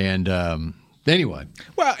 and anyway.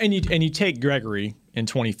 Well, and you take Gregory in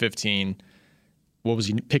 2015. What was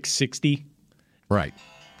he? Pick 60. Right.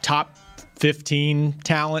 Top 15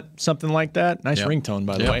 talent, something like that. Nice ringtone,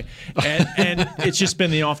 by the way. And it's just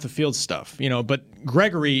been the off the field stuff, But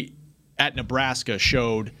Gregory at Nebraska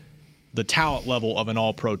showed the talent level of an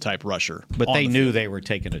all-pro type rusher. But they knew they were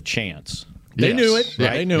taking a chance. They knew it.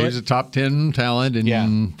 Yeah, they knew He's a top 10 talent.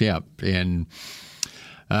 And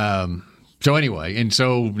so anyway, and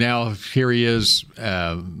so now here he is,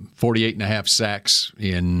 48 and a half sacks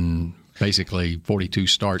in basically 42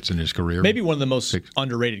 starts in his career. Maybe one of the most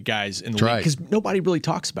underrated guys in the league because nobody really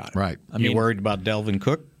talks about it. Right. I mean, worried about Delvin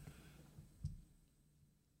Cook?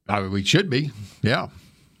 We should be, yeah.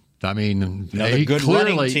 I mean, another good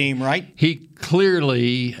running team, right? He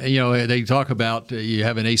clearly, they talk about you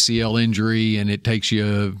have an ACL injury and it takes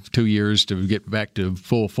you 2 years to get back to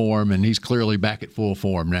full form, and he's clearly back at full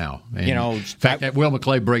form now. And in fact, that Will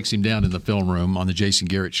McClay breaks him down in the film room on the Jason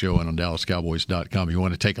Garrett Show and on DallasCowboys.com. You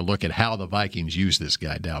want to take a look at how the Vikings use this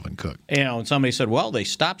guy, Dalvin Cook. And somebody said, well, they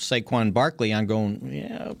stopped Saquon Barkley. I'm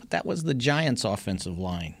going, but that was the Giants' offensive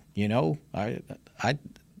line.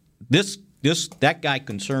 That guy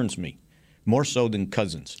concerns me more so than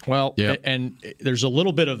Cousins. Well, and there's a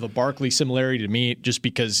little bit of a Barkley similarity to me just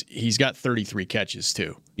because he's got 33 catches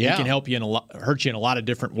too. Yeah. He can help you hurt you in a lot of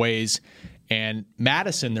different ways. And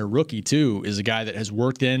Madison, their rookie too, is a guy that has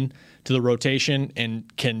worked in to the rotation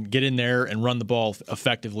and can get in there and run the ball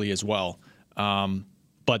effectively as well.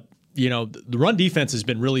 But the run defense has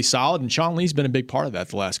been really solid, and Sean Lee's been a big part of that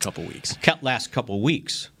the last couple weeks.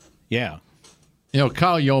 Yeah.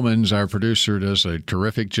 Kyle Yeomans, our producer, does a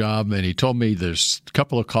terrific job, and he told me there's a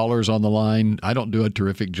couple of callers on the line. I don't do a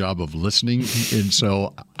terrific job of listening, and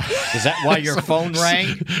so... Is that why your phone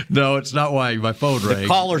rang? No, it's not why my phone rang. The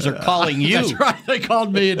callers are calling you. That's right. They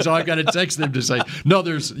called me, and so I've got to text them to say, no,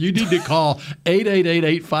 you need to call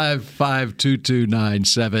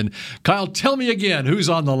 888-855-2297. Kyle, tell me again, who's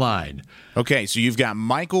on the line? Okay, so you've got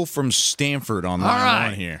Michael from Stanford on the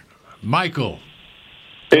line here. Michael.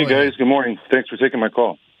 Hey, guys. Good morning. Thanks for taking my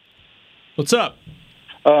call. What's up?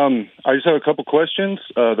 I just have a couple questions.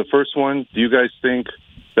 The first one, do you guys think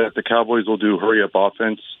that the Cowboys will do hurry-up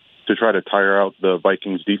offense to try to tire out the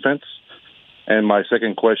Vikings defense? And my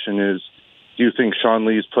second question is, do you think Sean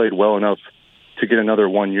Lee's played well enough to get another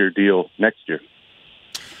one-year deal next year?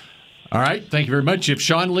 All right, thank you very much. If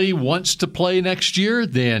Sean Lee wants to play next year,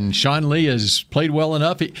 then Sean Lee has played well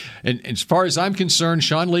enough. And as far as I'm concerned,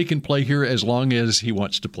 Sean Lee can play here as long as he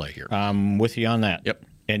wants to play here. I'm with you on that. Yep.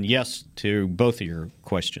 And yes to both of your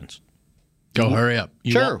questions. Go hurry up.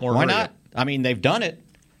 Sure, why not? I mean, they've done it.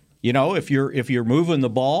 If you're moving the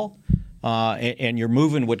ball and you're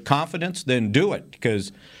moving with confidence, then do it.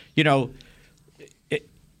 Because,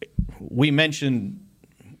 we mentioned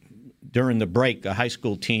during the break, a high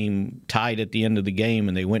school team tied at the end of the game,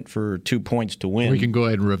 and they went for 2 points to win. We can go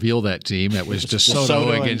ahead and reveal that team. That was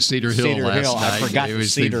DeSoto against Cedar Hill last night. I forgot it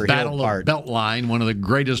was the Cedar Battle Hill part. of Beltline, one of the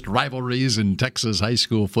greatest rivalries in Texas high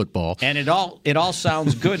school football. And it all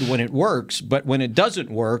sounds good when it works, but when it doesn't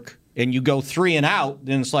work and you go 3 and out,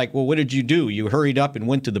 then it's like, well, what did you do? You hurried up and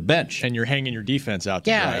went to the bench. And you're hanging your defense out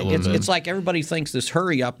to dry a little bit. It's like everybody thinks this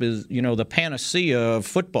hurry up is, the panacea of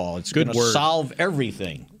football. It's going to solve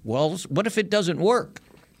everything. Well, what if it doesn't work?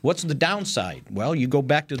 What's the downside? Well, you go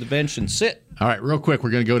back to the bench and sit. All right, real quick, we're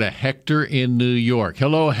going to go to Hector in New York.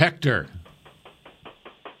 Hello, Hector.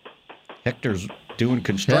 Hector's doing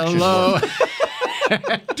construction work.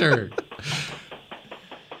 Hector.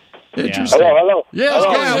 Interesting. Hello. Yes,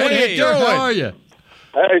 hello. Gal, what are you doing? How are you?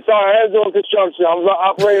 Hey, sorry, I was doing construction. I'm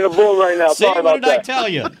operating a boom right now. See, Sorry about what did I that. tell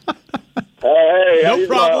you? Hey, No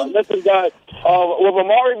problem. Listen, guys. With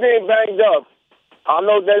Amari being banged up, I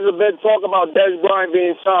know there's a bit talk about Dez Bryant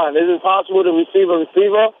being signed. Is it possible to receive a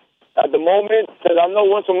receiver at the moment? Because I know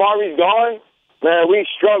once Amari's gone, man, we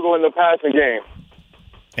struggle in the passing game.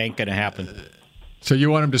 Ain't going to happen. So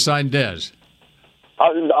you want him to sign Dez?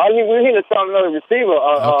 We need to sign another receiver,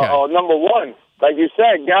 number one. Like you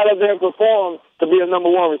said, Gallup didn't perform to be a number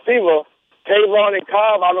one receiver. Tavon and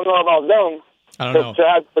Cobb, I don't know about them. I don't know. To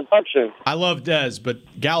have production. I love Dez, but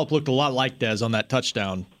Gallup looked a lot like Dez on that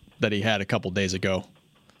touchdown that he had a couple days ago.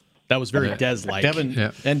 That was very Dez-like.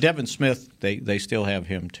 And Devin Smith, they still have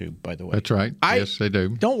him too, by the way. That's right. Yes, they do.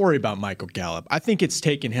 Don't worry about Michael Gallup. I think it's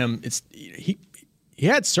taken him. He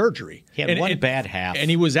had surgery. He had one bad half, and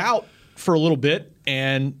he was out for a little bit,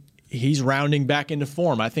 and he's rounding back into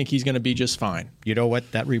form. I think he's going to be just fine. You know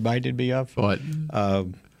what that reminded me of? What?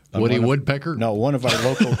 Woody Woodpecker? No, one of our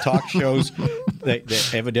local talk shows.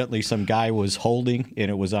 That evidently some guy was holding, and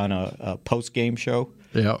it was on a post-game show.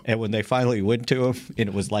 Yeah. And when they finally went to him, and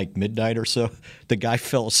it was like midnight or so, the guy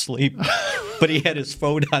fell asleep. But he had his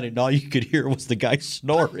phone on, and all you could hear was the guy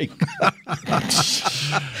snoring.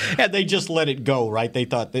 And they just let it go, right? They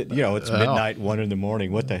thought that, it's midnight, 1 in the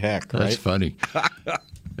morning. What the heck, right? That's funny.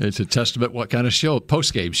 It's a testament what kind of show,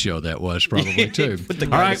 post-game show that was, probably, too. All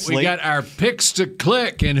right, we got our picks to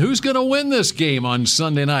click, and who's going to win this game on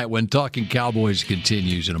Sunday night when Talking Cowboys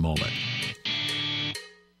continues in a moment.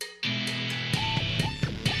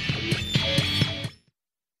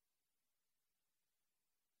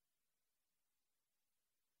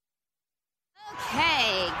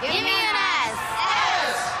 Okay, give me an S.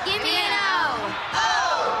 Give me an O.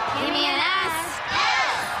 Give me an S.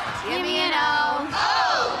 Give me an O.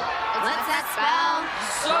 What's that spell?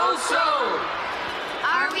 So.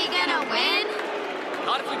 Are we gonna win?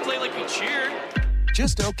 Not if we play like we cheered.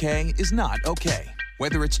 Just okay is not okay.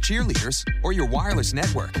 Whether it's cheerleaders or your wireless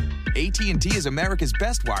network, AT&T is America's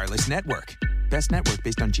best wireless network. Best network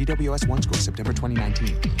based on GWS One score September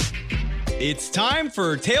 2019. It's time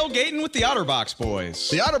for Tailgating with the OtterBox boys.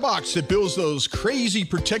 The OtterBox that builds those crazy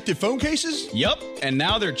protective phone cases? Yup, and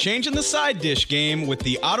now they're changing the side dish game with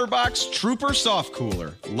the OtterBox Trooper Soft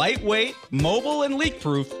Cooler. Lightweight, mobile, and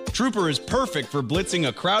leak-proof, Trooper is perfect for blitzing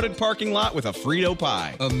a crowded parking lot with a Frito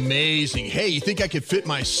pie. Amazing. Hey, you think I could fit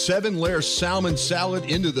my 7-layer salmon salad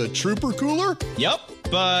into the Trooper cooler? Yup,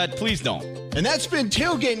 but please don't. And that's been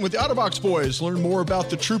Tailgating with the OtterBox boys. Learn more about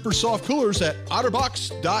the Trooper Soft Coolers at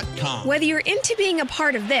OtterBox.com. Whether you're into being a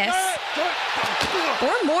part of this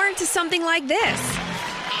or more into something like this,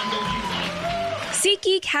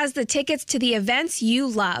 SeatGeek has the tickets to the events you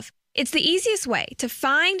love. It's the easiest way to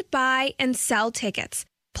find, buy, and sell tickets.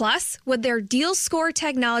 Plus, with their Deal Score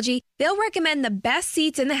technology, they'll recommend the best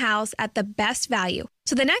seats in the house at the best value.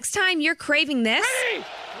 So the next time you're craving this, Ready?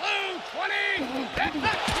 Blue 20!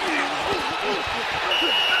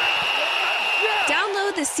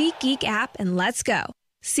 download the SeatGeek app and let's go.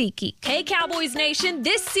 SeatGeek. Hey Cowboys Nation,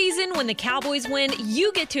 this season when the Cowboys win,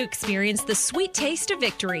 you get to experience the sweet taste of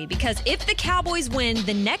victory because if the Cowboys win,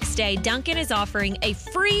 the next day Dunkin' is offering a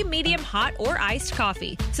free medium hot or iced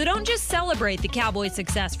coffee. So don't just celebrate the Cowboys'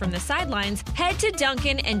 success from the sidelines, head to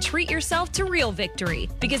Dunkin' and treat yourself to real victory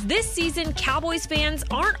because this season Cowboys fans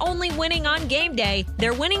aren't only winning on game day,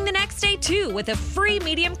 they're winning the next day too with a free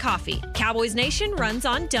medium coffee. Cowboys Nation runs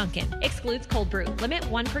on Dunkin'. Excludes cold brew. Limit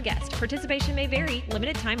 1 per guest. Participation may vary.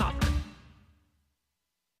 Limited time offer.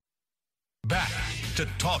 Back to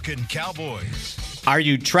Talking Cowboys. Are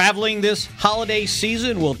you traveling this holiday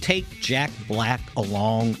season? Well, take Jack Black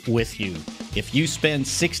along with you. If you spend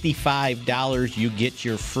 $65, you get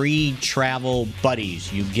your free travel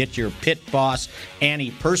buddies. You get your Pit Boss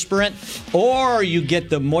antiperspirant, or you get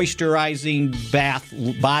the moisturizing bath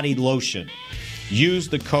body lotion. Use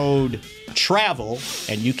the code TRAVEL,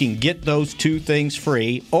 and you can get those two things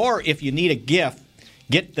free. Or if you need a gift,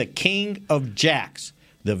 get the King of Jacks,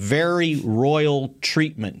 the very royal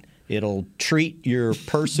treatment. It'll treat your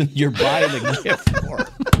person you're buying a gift for.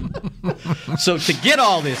 So to get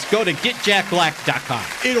all this, go to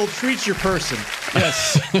getjackblack.com. It'll treat your person.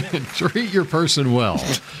 Yes. Treat your person well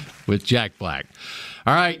with Jack Black.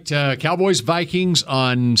 All right, Cowboys-Vikings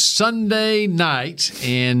on Sunday night,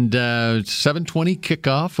 and 7:20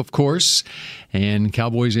 kickoff, of course, and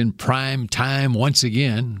Cowboys in prime time once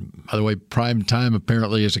again. By the way, prime time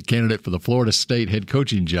apparently is a candidate for the Florida State head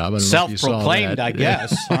coaching job. I don't know if you saw Self-proclaimed, that. I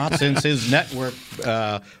guess, since his network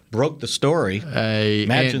broke the story.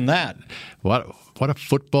 Imagine that. What a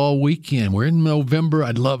football weekend. We're in November.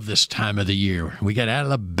 I'd love this time of the year. We got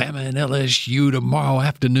Alabama and LSU tomorrow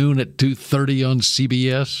afternoon at 2:30 on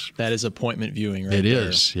CBS. That is appointment viewing right there. It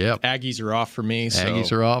is, yep. Aggies are off for me, so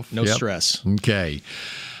Aggies are off. no Yep. stress. Okay.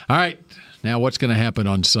 All right. Now what's going to happen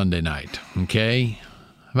on Sunday night? Okay.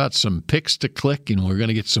 How about some picks to click, and we're going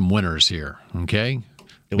to get some winners here. Okay.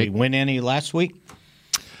 Did we win any last week?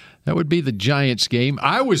 That would be the Giants game.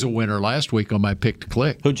 I was a winner last week on my pick to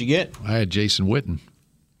click. Who'd you get? I had Jason Witten.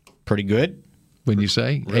 Pretty good. Wouldn't you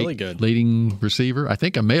say? Really good. Leading receiver. I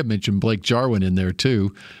think I may have mentioned Blake Jarwin in there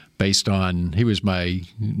too, based on he was my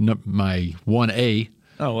 1A.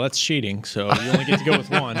 Oh, well, that's cheating. So you only get to go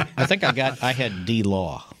with one. I think I had D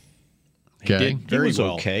Law. Okay. He did very was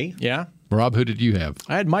well. okay. Yeah. Rob, who did you have?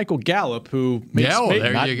 I had Michael Gallup, who made,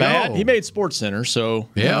 there not you bad. go. He made SportsCenter, so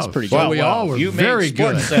Yeah, that's pretty well, good. we all were you very made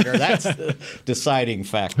good. SportsCenter. That's the deciding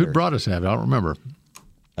factor. Who brought us that? I don't remember.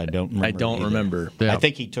 I don't remember. I don't either. remember. Yeah. I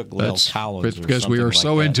think he took Lil Collins. It's or because we something are like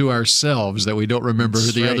so that. into ourselves that we don't remember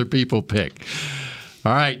who the right. other people pick.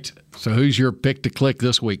 All right. So who's your pick to click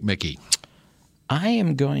this week, Mickey? I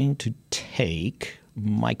am going to take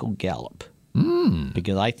Michael Gallup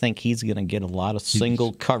because I think he's going to get a lot of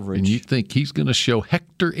single coverage. And you think he's going to show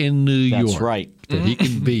Hector in New York? That's right. That he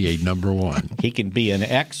can be a number one. He can be an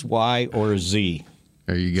X, Y, or a Z.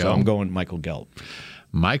 There you go. So I'm going Michael Gallup.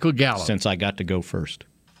 Michael Gallup. Since I got to go first.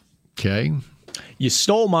 Okay. You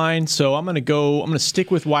stole mine, so I'm going to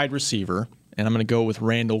stick with wide receiver, and I'm going to go with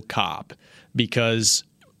Randall Cobb because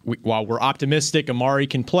while we're optimistic Amari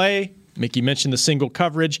can play, Mickey mentioned the single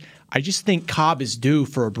coverage, I just think Cobb is due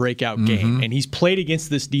for a breakout game, and he's played against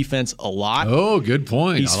this defense a lot. Oh, good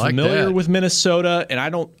point. He's I like familiar that. with Minnesota,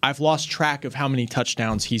 and I've lost track of how many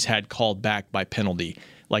touchdowns he's had called back by penalty.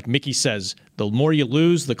 Like Mickey says, the more you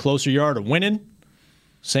lose, the closer you are to winning.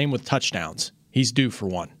 Same with touchdowns. He's due for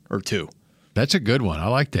one or two. That's a good one. I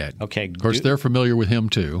like that. Okay. Of course, they're familiar with him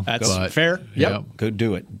too. That's but, fair. Yep. Yeah. Go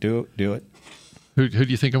do it. Do it. Who do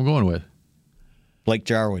you think I'm going with? Blake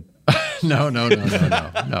Jarwin. No.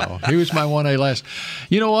 He was my 1A last.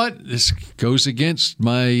 You know what? This goes against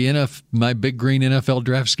my Big Green NFL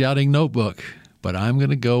Draft Scouting notebook. But I'm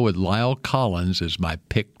going to go with Lyle Collins as my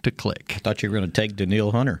pick to click. I thought you were going to take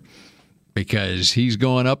Daniil Hunter. Because he's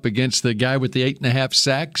going up against the guy with the 8.5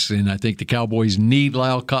 sacks, and I think the Cowboys need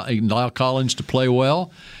Lyle Collins to play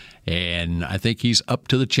well, and I think he's up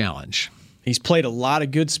to the challenge. He's played a lot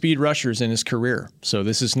of good speed rushers in his career, so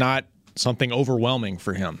this is not something overwhelming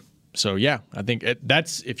for him. So, yeah, I think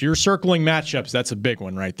that's if you're circling matchups, that's a big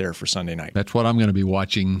one right there for Sunday night. That's what I'm going to be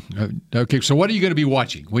watching. Okay, so what are you going to be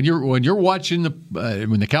watching when you're watching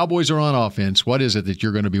when the Cowboys are on offense? What is it that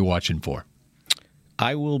you're going to be watching for?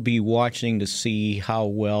 I will be watching to see how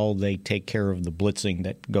well they take care of the blitzing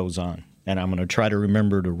that goes on. And I'm going to try to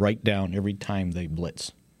remember to write down every time they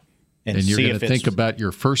blitz. And you're going to think about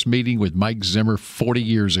your first meeting with Mike Zimmer 40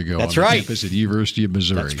 years ago That's on the right. campus at the University of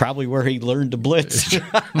Missouri. That's probably where he learned to blitz.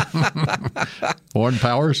 Warren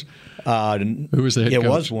Powers? Who was the head coach? It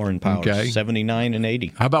was Warren Powers, Okay. 79 and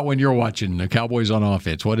 80. How about when you're watching the Cowboys on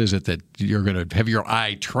offense? What is it that you're going to have your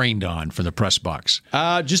eye trained on from the press box?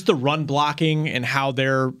 Just the run blocking and how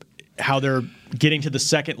they're getting to the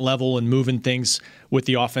second level and moving things with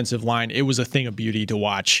the offensive line. It was a thing of beauty to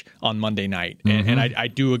watch on Monday night, and I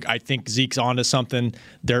think Zeke's onto something.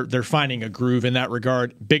 They're finding a groove in that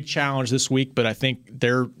regard. Big challenge this week, but I think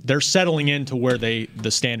they're settling into where the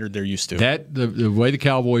standard they're used to. The way the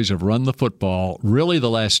Cowboys have run the football, really the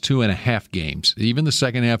last 2.5 games, even the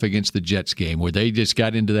second half against the Jets game, where they just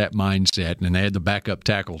got into that mindset and they had the backup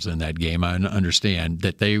tackles in that game. I understand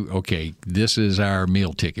that this is our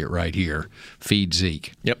meal ticket right here. Feed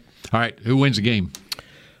Zeke. Yep. All right, who wins the game?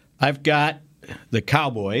 I've got the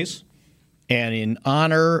Cowboys, and in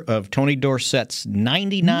honor of Tony Dorsett's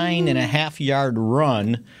 99.5-yard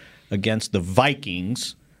run against the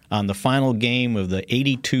Vikings on the final game of the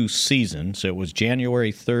 82 season, so it was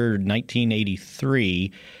January 3rd,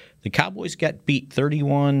 1983, the Cowboys got beat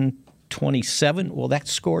 31-27. Well, that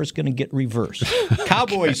score is going to get reversed.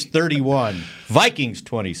 Cowboys 31, Vikings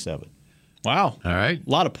 27. Wow. All right. A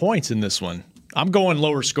lot of points in this one. I'm going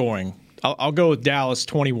lower scoring. I'll go with Dallas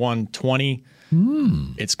 21-20.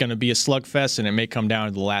 It's going to be a slugfest, and it may come down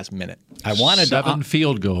to the last minute. I wanted 7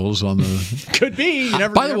 field goals on the. Could be. You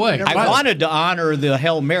never, By the way, I wanted to honor the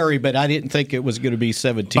Hail Mary, but I didn't think it was going to be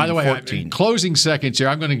 17-14. By the way, closing seconds here.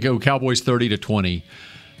 I'm going to go Cowboys 30-20.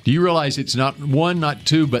 Do you realize it's not 1, not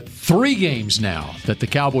 2, but 3 games now that the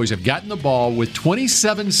Cowboys have gotten the ball with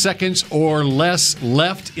 27 seconds or less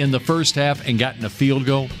left in the first half and gotten a field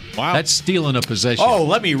goal? Wow. That's stealing a possession. Oh,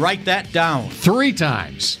 let me write that down. 3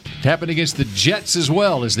 times. It happened against the Jets as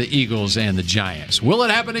well as the Eagles and the Giants. Will it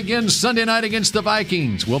happen again Sunday night against the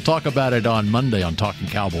Vikings? We'll talk about it on Monday on Talking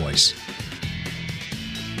Cowboys.